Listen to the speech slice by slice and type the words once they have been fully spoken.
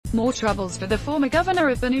More troubles for the former governor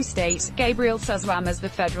of Benue State, Gabriel Suswam, as the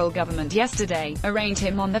federal government yesterday arraigned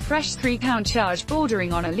him on the fresh three-count charge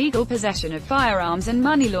bordering on illegal possession of firearms and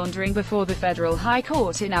money laundering before the Federal High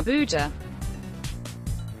Court in Abuja.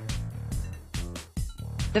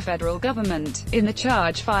 The federal government, in the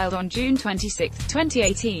charge filed on June 26,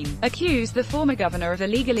 2018, accused the former governor of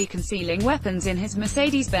illegally concealing weapons in his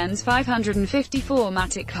Mercedes-Benz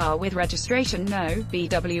 554-matic car with registration No.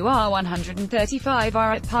 BWR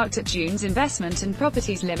 135R parked at June's Investment and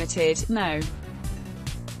Properties Limited, No.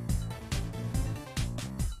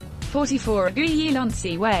 44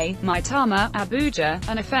 Aguyilonsi Way, Maitama, Abuja,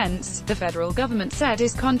 an offence, the federal government said,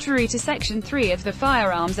 is contrary to Section 3 of the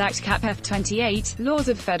Firearms Act Cap F 28, Laws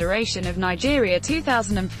of Federation of Nigeria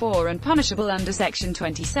 2004 and punishable under Section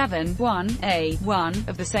 27, 1A1,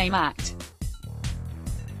 of the same Act.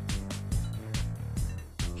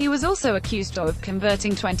 He was also accused of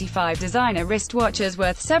converting 25 designer wristwatches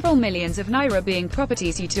worth several millions of naira being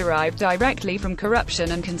properties he derived directly from corruption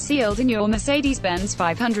and concealed in your Mercedes-Benz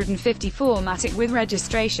 554-matic with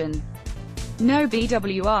registration No.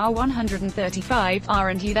 BWR 135R,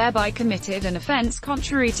 and he thereby committed an offence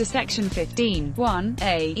contrary to Section 15,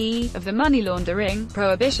 1A(e) of the Money Laundering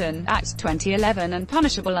Prohibition Act 2011 and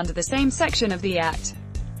punishable under the same section of the Act.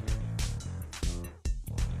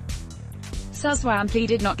 Suswam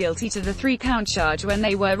pleaded not guilty to the three-count charge when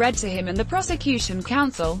they were read to him, and the prosecution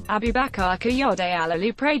counsel, Abubakar Kayode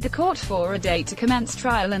Alalu, prayed the court for a date to commence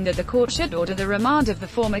trial and that the court should order the remand of the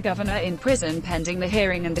former governor in prison pending the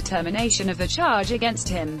hearing and determination of the charge against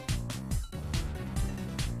him.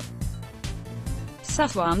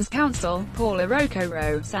 Suswam's counsel, Paul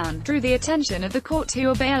Irokoro-san, drew the attention of the court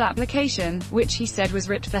to a bail application, which he said was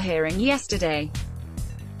ripped for hearing yesterday.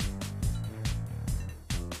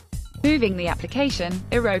 Moving the application,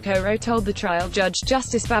 Irokoro told the trial judge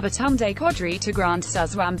Justice Babatunde Quadri to grant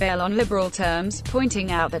Suswam bail on liberal terms,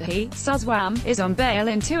 pointing out that he, Suswam, is on bail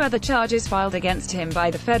in two other charges filed against him by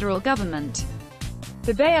the federal government.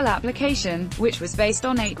 The bail application, which was based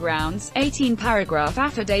on 8 grounds, 18-paragraph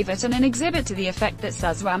affidavit and an exhibit to the effect that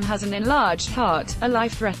Suswam has an enlarged heart, a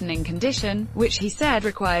life-threatening condition, which he said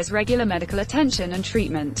requires regular medical attention and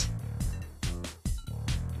treatment.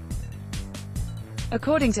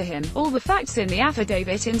 According to him, all the facts in the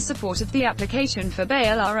affidavit in support of the application for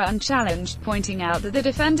bail are unchallenged, pointing out that the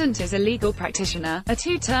defendant is a legal practitioner, a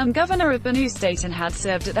two-term governor of Benue State, and had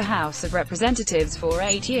served at the House of Representatives for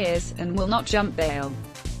 8 years, and will not jump bail.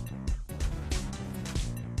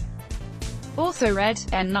 Also read,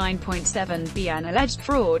 N9.7b an alleged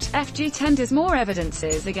fraud, FG tenders more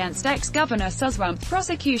evidences against ex-governor Suswam.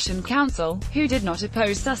 Prosecution counsel, who did not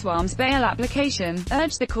oppose Suswam's bail application,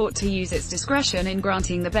 urged the court to use its discretion in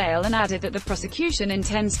granting the bail and added that the prosecution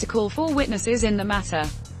intends to call 4 witnesses in the matter.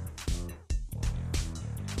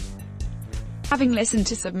 Having listened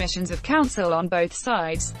to submissions of counsel on both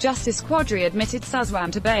sides, Justice Quadri admitted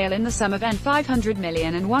Suswam to bail in the sum of N500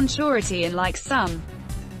 million and one surety in like sum.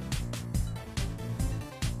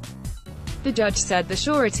 The judge said the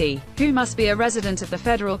surety, who must be a resident of the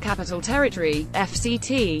Federal Capital Territory,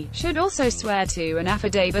 FCT, should also swear to an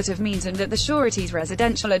affidavit of means and that the surety's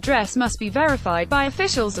residential address must be verified by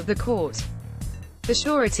officials of the court. The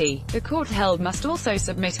surety, the court held, must also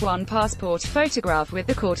submit one passport photograph with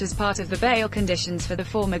the court as part of the bail conditions for the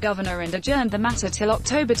former governor, and adjourned the matter till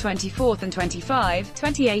October 24 and 25,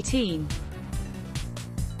 2018.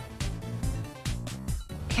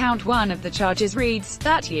 Count 1 of the charges reads,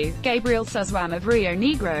 that you, Gabriel Suswam of Rio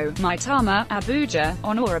Negro, Maitama, Abuja,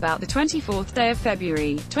 on or about the 24th day of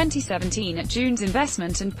February, 2017 at June's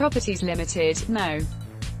Investment and Properties Limited, No.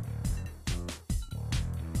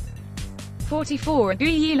 44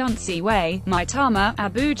 Aguyilonsi Way, Maitama,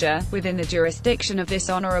 Abuja, within the jurisdiction of this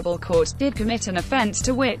honorable court, did commit an offence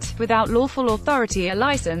to wit, without lawful authority or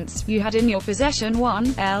licence, you had in your possession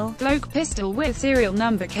 1L Glock pistol with serial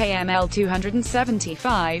number KML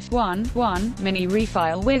 275 1 mini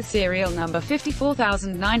refile with serial number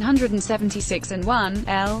 54976 and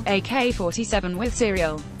 1L AK-47 with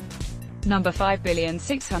serial number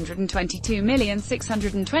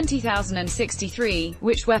 5,622,620,063,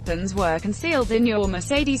 which weapons were concealed in your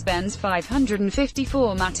Mercedes-Benz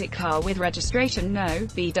 554-matic car with registration No.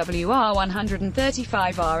 BWR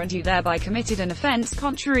 135R, and you thereby committed an offence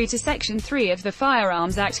contrary to Section 3 of the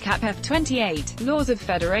Firearms Act Cap F 28, Laws of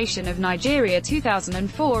Federation of Nigeria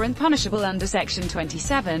 2004 and punishable under Section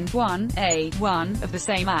 27, 1A1, of the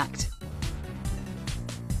same Act.